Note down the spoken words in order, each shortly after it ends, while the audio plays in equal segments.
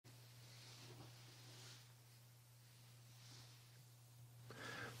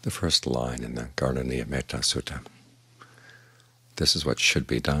The first line in the Garnaniya Metta Sutta. This is what should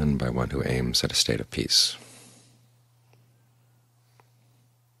be done by one who aims at a state of peace.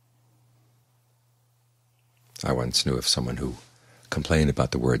 I once knew of someone who complained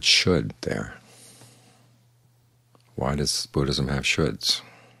about the word should there. Why does Buddhism have shoulds?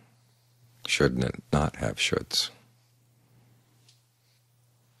 Shouldn't it not have shoulds?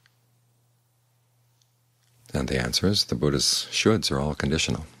 And the answer is the Buddha's shoulds are all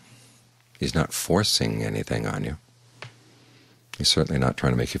conditional. He's not forcing anything on you. He's certainly not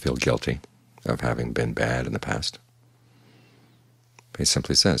trying to make you feel guilty of having been bad in the past. He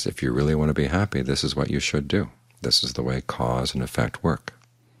simply says, if you really want to be happy, this is what you should do. This is the way cause and effect work.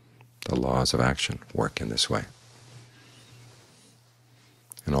 The laws of action work in this way.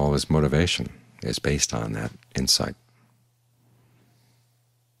 And all his motivation is based on that insight,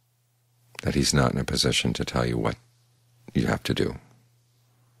 that he's not in a position to tell you what you have to do.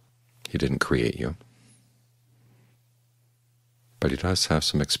 He didn't create you, but he does have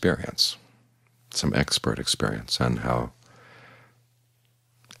some experience, some expert experience on how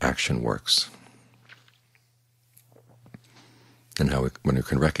action works, and how when you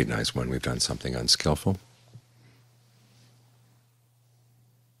can recognize when we've done something unskillful,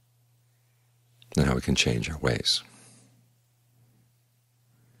 and how we can change our ways.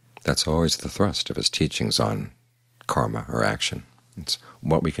 That's always the thrust of his teachings on karma or action. It's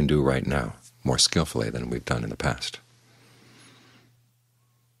what we can do right now more skillfully than we've done in the past.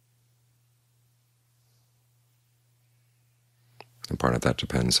 And part of that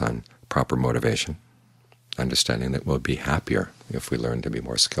depends on proper motivation, understanding that we'll be happier if we learn to be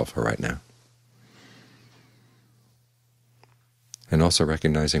more skillful right now, and also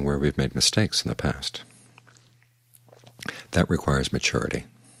recognizing where we've made mistakes in the past. That requires maturity.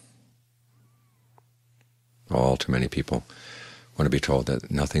 All too many people want to be told that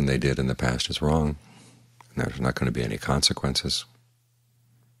nothing they did in the past is wrong, and there's not going to be any consequences.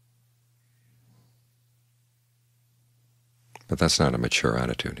 But that's not a mature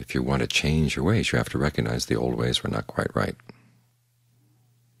attitude. If you want to change your ways, you have to recognize the old ways were not quite right.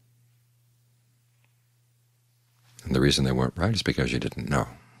 And the reason they weren't right is because you didn't know.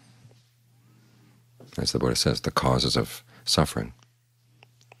 As the Buddha says, the causes of suffering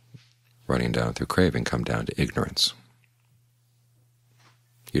running down through craving come down to ignorance.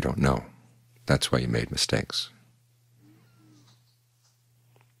 You don't know. That's why you made mistakes.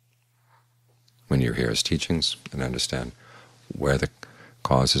 When you hear his teachings and understand where the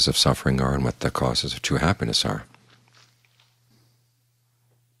causes of suffering are and what the causes of true happiness are,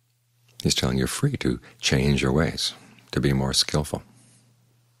 he's telling you you're free to change your ways, to be more skillful.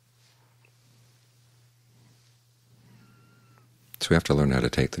 So we have to learn how to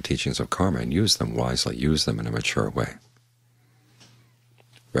take the teachings of karma and use them wisely, use them in a mature way,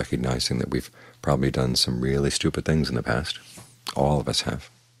 recognizing that we've probably done some really stupid things in the past. All of us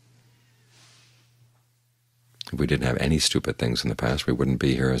have. If we didn't have any stupid things in the past, we wouldn't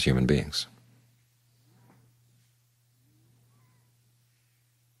be here as human beings.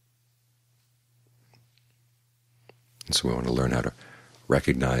 And so we want to learn how to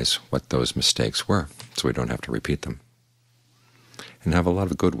recognize what those mistakes were so we don't have to repeat them, and have a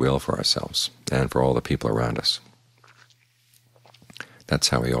lot of goodwill for ourselves and for all the people around us. That's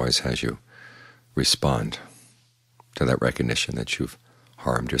how he always has you respond to that recognition that you've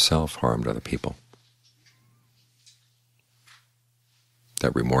harmed yourself, harmed other people.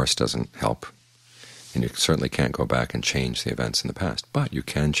 That remorse doesn't help, and you certainly can't go back and change the events in the past, but you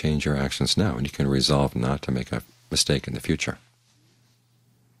can change your actions now, and you can resolve not to make a mistake in the future.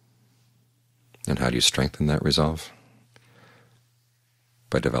 And how do you strengthen that resolve?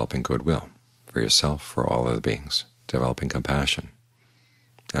 By developing goodwill for yourself, for all other beings, developing compassion.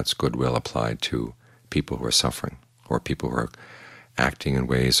 That's goodwill applied to people who are suffering, or people who are acting in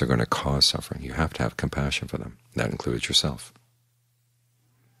ways that are going to cause suffering. You have to have compassion for them. That includes yourself.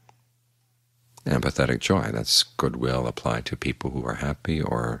 Empathetic joy, that's goodwill applied to people who are happy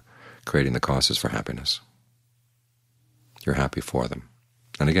or creating the causes for happiness. You're happy for them.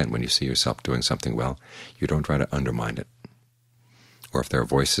 And again, when you see yourself doing something well, you don't try to undermine it. Or if there are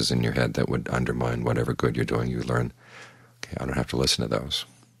voices in your head that would undermine whatever good you're doing, you learn, okay, I don't have to listen to those.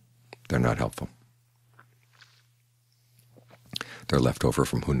 They're not helpful. They're left over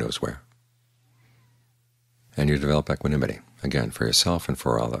from who knows where. And you develop equanimity, again, for yourself and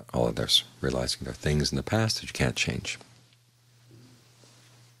for all others, realizing there are things in the past that you can't change.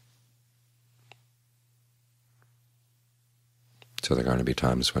 So there are going to be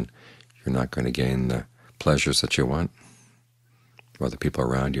times when you're not going to gain the pleasures that you want, or the people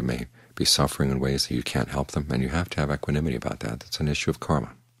around you may be suffering in ways that you can't help them, and you have to have equanimity about that. That's an issue of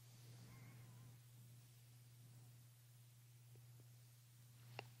karma.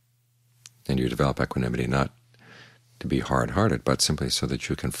 And you develop equanimity not to be hard-hearted, but simply so that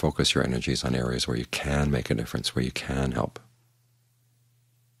you can focus your energies on areas where you can make a difference, where you can help.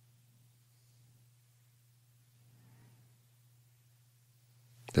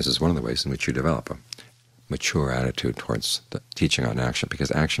 This is one of the ways in which you develop a mature attitude towards the teaching on action,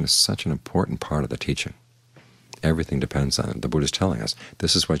 because action is such an important part of the teaching. Everything depends on it. The Buddha is telling us,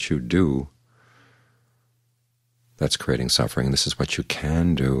 this is what you do that's creating suffering, and this is what you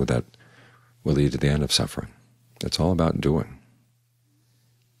can do that will lead to the end of suffering. It's all about doing.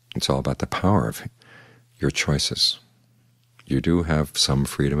 It's all about the power of your choices. You do have some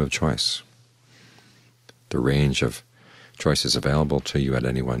freedom of choice. The range of choices available to you at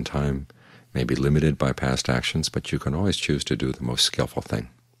any one time may be limited by past actions, but you can always choose to do the most skillful thing,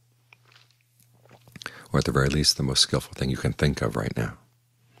 or at the very least the most skillful thing you can think of right now.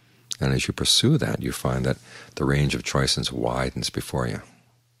 And as you pursue that, you find that the range of choices widens before you.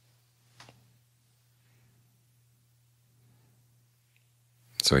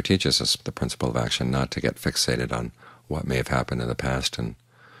 So he teaches us the principle of action, not to get fixated on what may have happened in the past and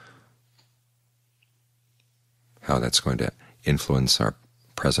how that's going to influence our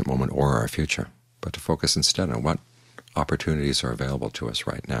present moment or our future, but to focus instead on what opportunities are available to us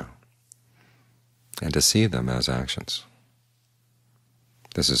right now, and to see them as actions.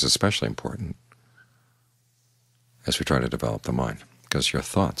 This is especially important as we try to develop the mind, because your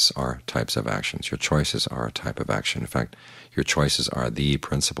thoughts are types of actions. Your choices are a type of action. In fact, your choices are the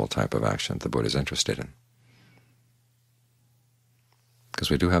principal type of action the Buddha is interested in. Because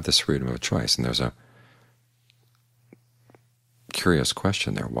we do have this freedom of choice, and there's a curious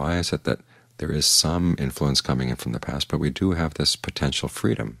question there. Why is it that there is some influence coming in from the past, but we do have this potential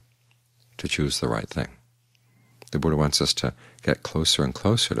freedom to choose the right thing? The Buddha wants us to get closer and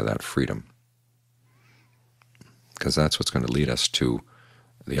closer to that freedom, because that's what's going to lead us to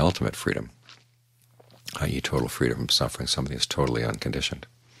the ultimate freedom, i.e. total freedom from suffering, something that's totally unconditioned.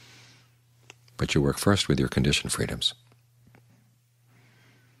 But you work first with your conditioned freedoms.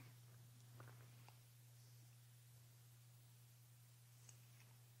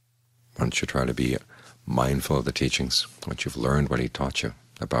 Once you try to be mindful of the teachings, once you've learned what he taught you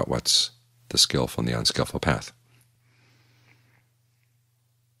about what's the skillful and the unskillful path,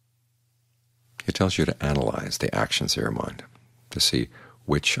 he tells you to analyze the actions of your mind, to see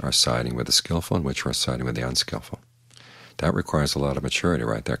which are siding with the skillful and which are siding with the unskillful. That requires a lot of maturity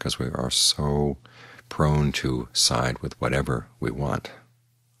right there, because we are so prone to side with whatever we want,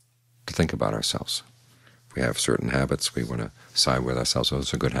 to think about ourselves. If we have certain habits, we want to side with ourselves.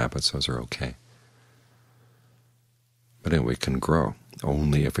 Those are good habits. Those are okay. But anyway, we can grow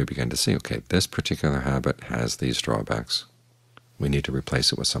only if we begin to see, okay, this particular habit has these drawbacks. We need to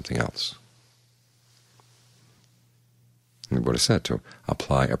replace it with something else. And the Buddha said to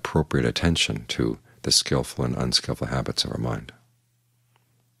apply appropriate attention to the skillful and unskillful habits of our mind.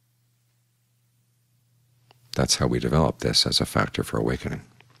 That's how we develop this as a factor for awakening.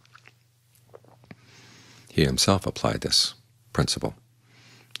 He himself applied this principle.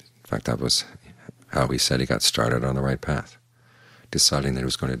 In fact, that was how he said he got started on the right path, deciding that he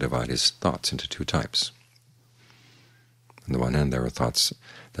was going to divide his thoughts into two types. On the one hand, there were thoughts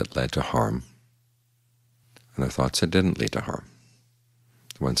that led to harm, and the thoughts that didn't lead to harm.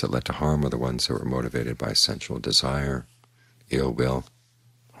 The ones that led to harm were the ones that were motivated by sensual desire, ill will,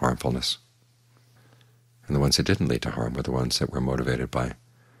 harmfulness. And the ones that didn't lead to harm were the ones that were motivated by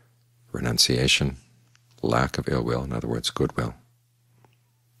renunciation, lack of ill will, in other words, goodwill,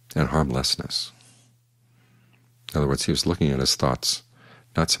 and harmlessness. In other words, he was looking at his thoughts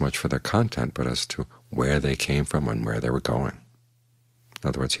not so much for their content, but as to where they came from and where they were going. In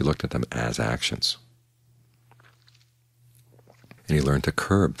other words, he looked at them as actions. And he learned to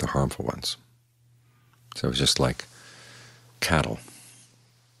curb the harmful ones. So it was just like cattle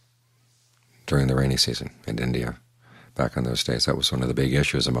during the rainy season in India. Back in those days, that was one of the big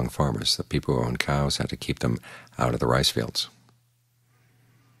issues among farmers. The people who owned cows had to keep them out of the rice fields,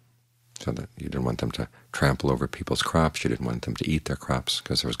 so that you didn't want them to trample over people's crops. You didn't want them to eat their crops,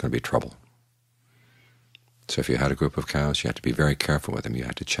 because there was going to be trouble. So if you had a group of cows, you had to be very careful with them. You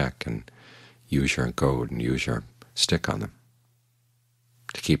had to check and use your goad and use your stick on them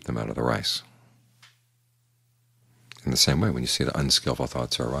to keep them out of the rice. In the same way, when you see the unskillful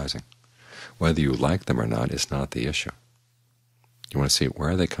thoughts are arising, whether you like them or not is not the issue. You want to see,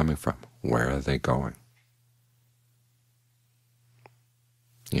 where are they coming from? Where are they going?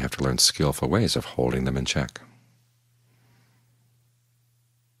 You have to learn skillful ways of holding them in check.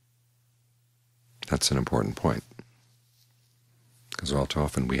 That's an important point, because all too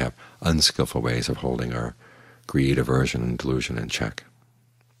often we have unskillful ways of holding our greed, aversion, and delusion in check.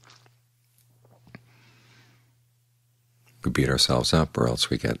 we beat ourselves up, or else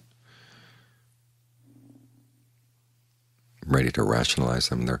we get ready to rationalize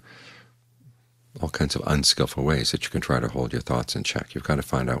them. There are all kinds of unskillful ways that you can try to hold your thoughts in check. You've got to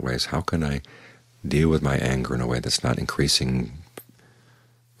find out ways, how can I deal with my anger in a way that's not increasing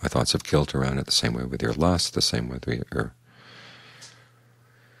my thoughts of guilt around it, the same way with your lust, the same way with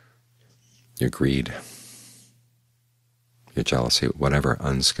your greed, your jealousy, whatever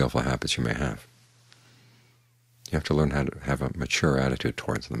unskillful habits you may have. You have to learn how to have a mature attitude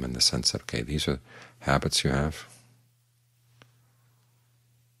towards them, in the sense that, okay, these are habits you have,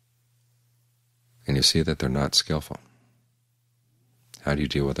 and you see that they're not skillful. How do you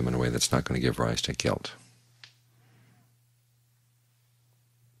deal with them in a way that's not going to give rise to guilt?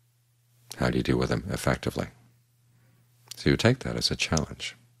 How do you deal with them effectively? So you take that as a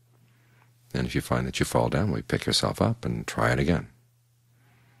challenge. And if you find that you fall down, well, you pick yourself up and try it again.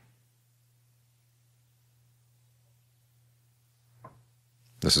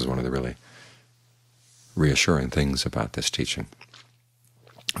 This is one of the really reassuring things about this teaching.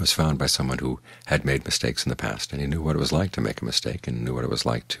 It was found by someone who had made mistakes in the past, and he knew what it was like to make a mistake, and knew what it was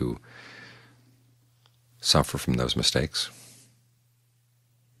like to suffer from those mistakes.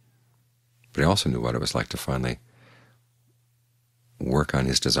 But he also knew what it was like to finally work on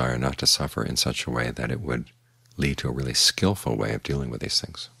his desire not to suffer in such a way that it would lead to a really skillful way of dealing with these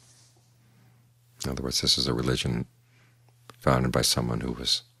things. In other words, this is a religion founded by someone who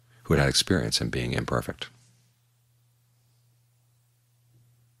had experience in being imperfect.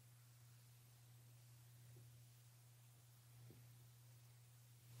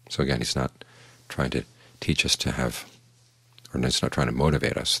 So again, he's not trying to teach us to have, or he's not trying to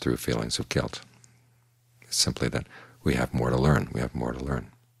motivate us through feelings of guilt. It's simply that we have more to learn. We have more to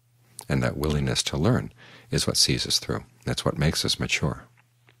learn. And that willingness to learn is what sees us through. That's what makes us mature.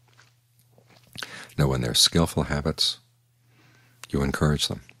 Now, when there's skillful habits, you encourage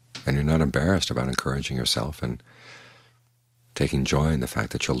them. And you're not embarrassed about encouraging yourself and taking joy in the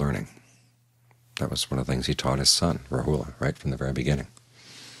fact that you're learning. That was one of the things he taught his son, Rahula, right from the very beginning.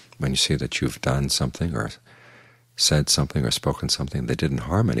 When you see that you've done something or said something or spoken something that didn't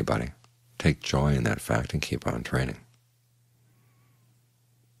harm anybody, take joy in that fact and keep on training.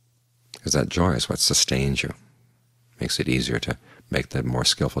 Because that joy is what sustains you, makes it easier to make the more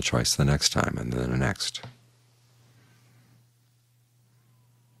skillful choice the next time and then the next.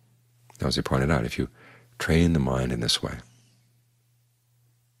 Now, as he pointed out, if you train the mind in this way,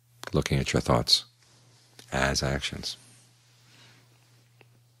 looking at your thoughts as actions,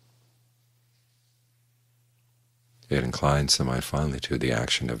 it inclines the mind finally to the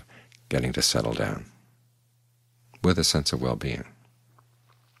action of getting to settle down with a sense of well-being.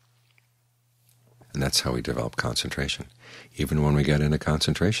 And that's how we develop concentration. Even when we get into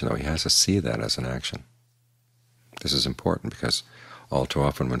concentration, though, he has to see that as an action. This is important because all too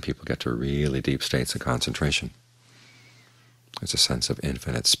often when people get to really deep states of concentration, there's a sense of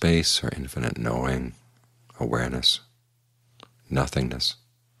infinite space or infinite knowing, awareness, nothingness.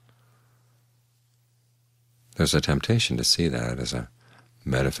 There's a temptation to see that as a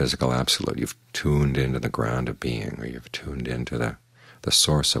metaphysical absolute. You've tuned into the ground of being, or you've tuned into the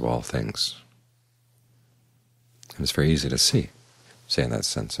source of all things. And it's very easy to see, say, in that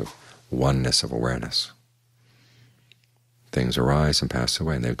sense of oneness of awareness. Things arise and pass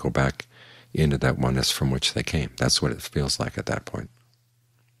away, and they go back into that oneness from which they came. That's what it feels like at that point.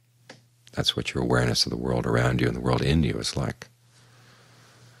 That's what your awareness of the world around you and the world in you is like.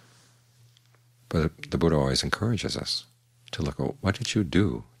 But the Buddha always encourages us to look at what did you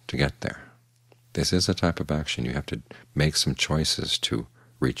do to get there. This is a type of action. You have to make some choices to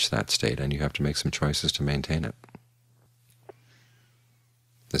reach that state, and you have to make some choices to maintain it.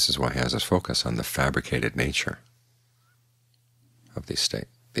 This is why he has us focus on the fabricated nature of these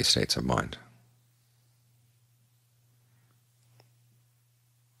states of mind.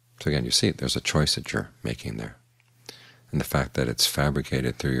 So again, you see, there's a choice that you're making there. And the fact that it's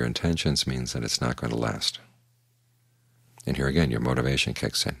fabricated through your intentions means that it's not going to last. And here again, your motivation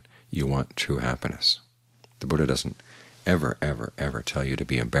kicks in. You want true happiness. The Buddha doesn't ever, ever, ever tell you to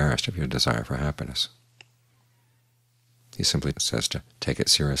be embarrassed of your desire for happiness. He simply says to take it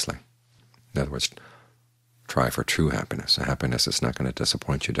seriously. In other words, try for true happiness, a happiness that's not going to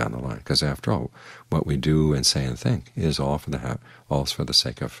disappoint you down the line. Because after all, what we do and say and think is all for the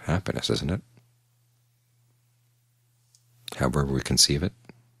sake of happiness, isn't it? However we conceive it.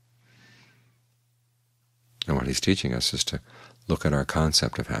 And what he's teaching us is to look at our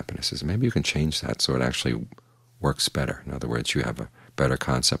concept of happiness. Is maybe you can change that so it actually works better. In other words, you have a better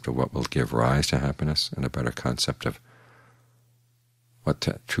concept of what will give rise to happiness and a better concept of what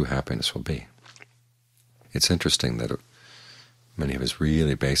true happiness will be. It's interesting that many of his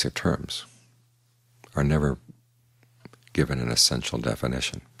really basic terms are never given an essential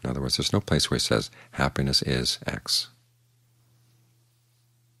definition. In other words, there's no place where he says happiness is X.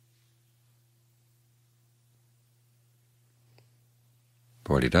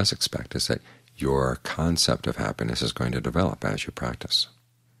 But what he does expect is that your concept of happiness is going to develop as you practice.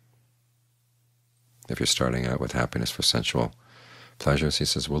 If you're starting out with happiness for sensual pleasures, he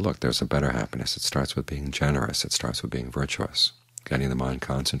says, well, look, there's a better happiness. It starts with being generous. It starts with being virtuous, getting the mind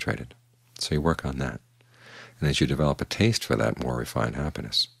concentrated. So you work on that. And as you develop a taste for that more refined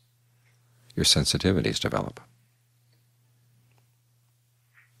happiness, your sensitivities develop.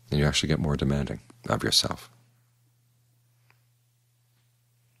 And you actually get more demanding of yourself.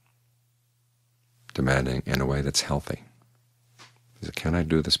 Demanding in a way that's healthy. Can I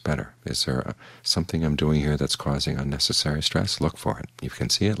do this better? Is there something I'm doing here that's causing unnecessary stress? Look for it. You can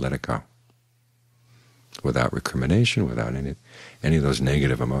see it, let it go. Without recrimination, without any of those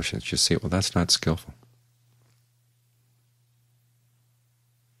negative emotions. Just see it, well, that's not skillful.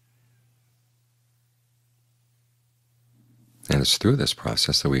 And it's through this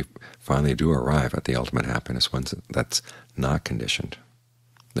process that we finally do arrive at the ultimate happiness, one that's not conditioned,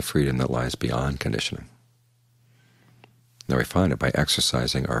 the freedom that lies beyond conditioning. Now we find it by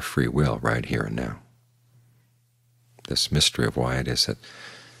exercising our free will right here and now. This mystery of why it is that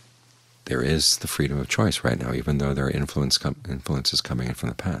there is the freedom of choice right now, even though there are influences coming in from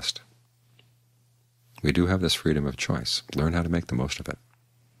the past. We do have this freedom of choice. Learn how to make the most of it.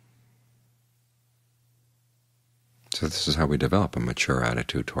 So this is how we develop a mature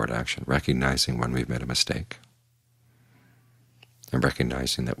attitude toward action, recognizing when we've made a mistake and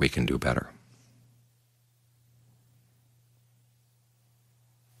recognizing that we can do better.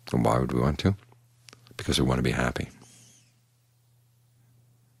 And why would we want to? Because we want to be happy.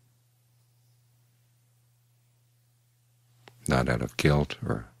 Not out of guilt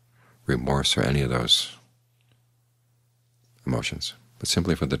or remorse or any of those emotions, but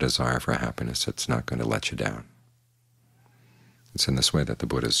simply for the desire for happiness that's not going to let you down. It's in this way that the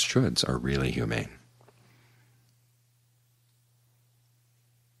Buddha's shoulds are really humane.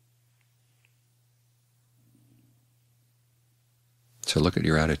 So look at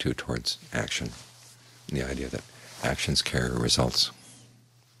your attitude towards action, and the idea that actions carry results.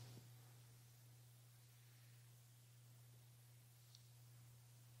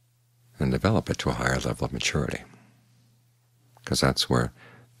 And develop it to a higher level of maturity, because that's where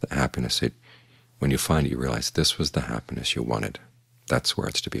the happiness, when you find it, you realize this was the happiness you wanted. That's where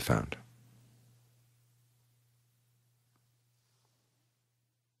it's to be found.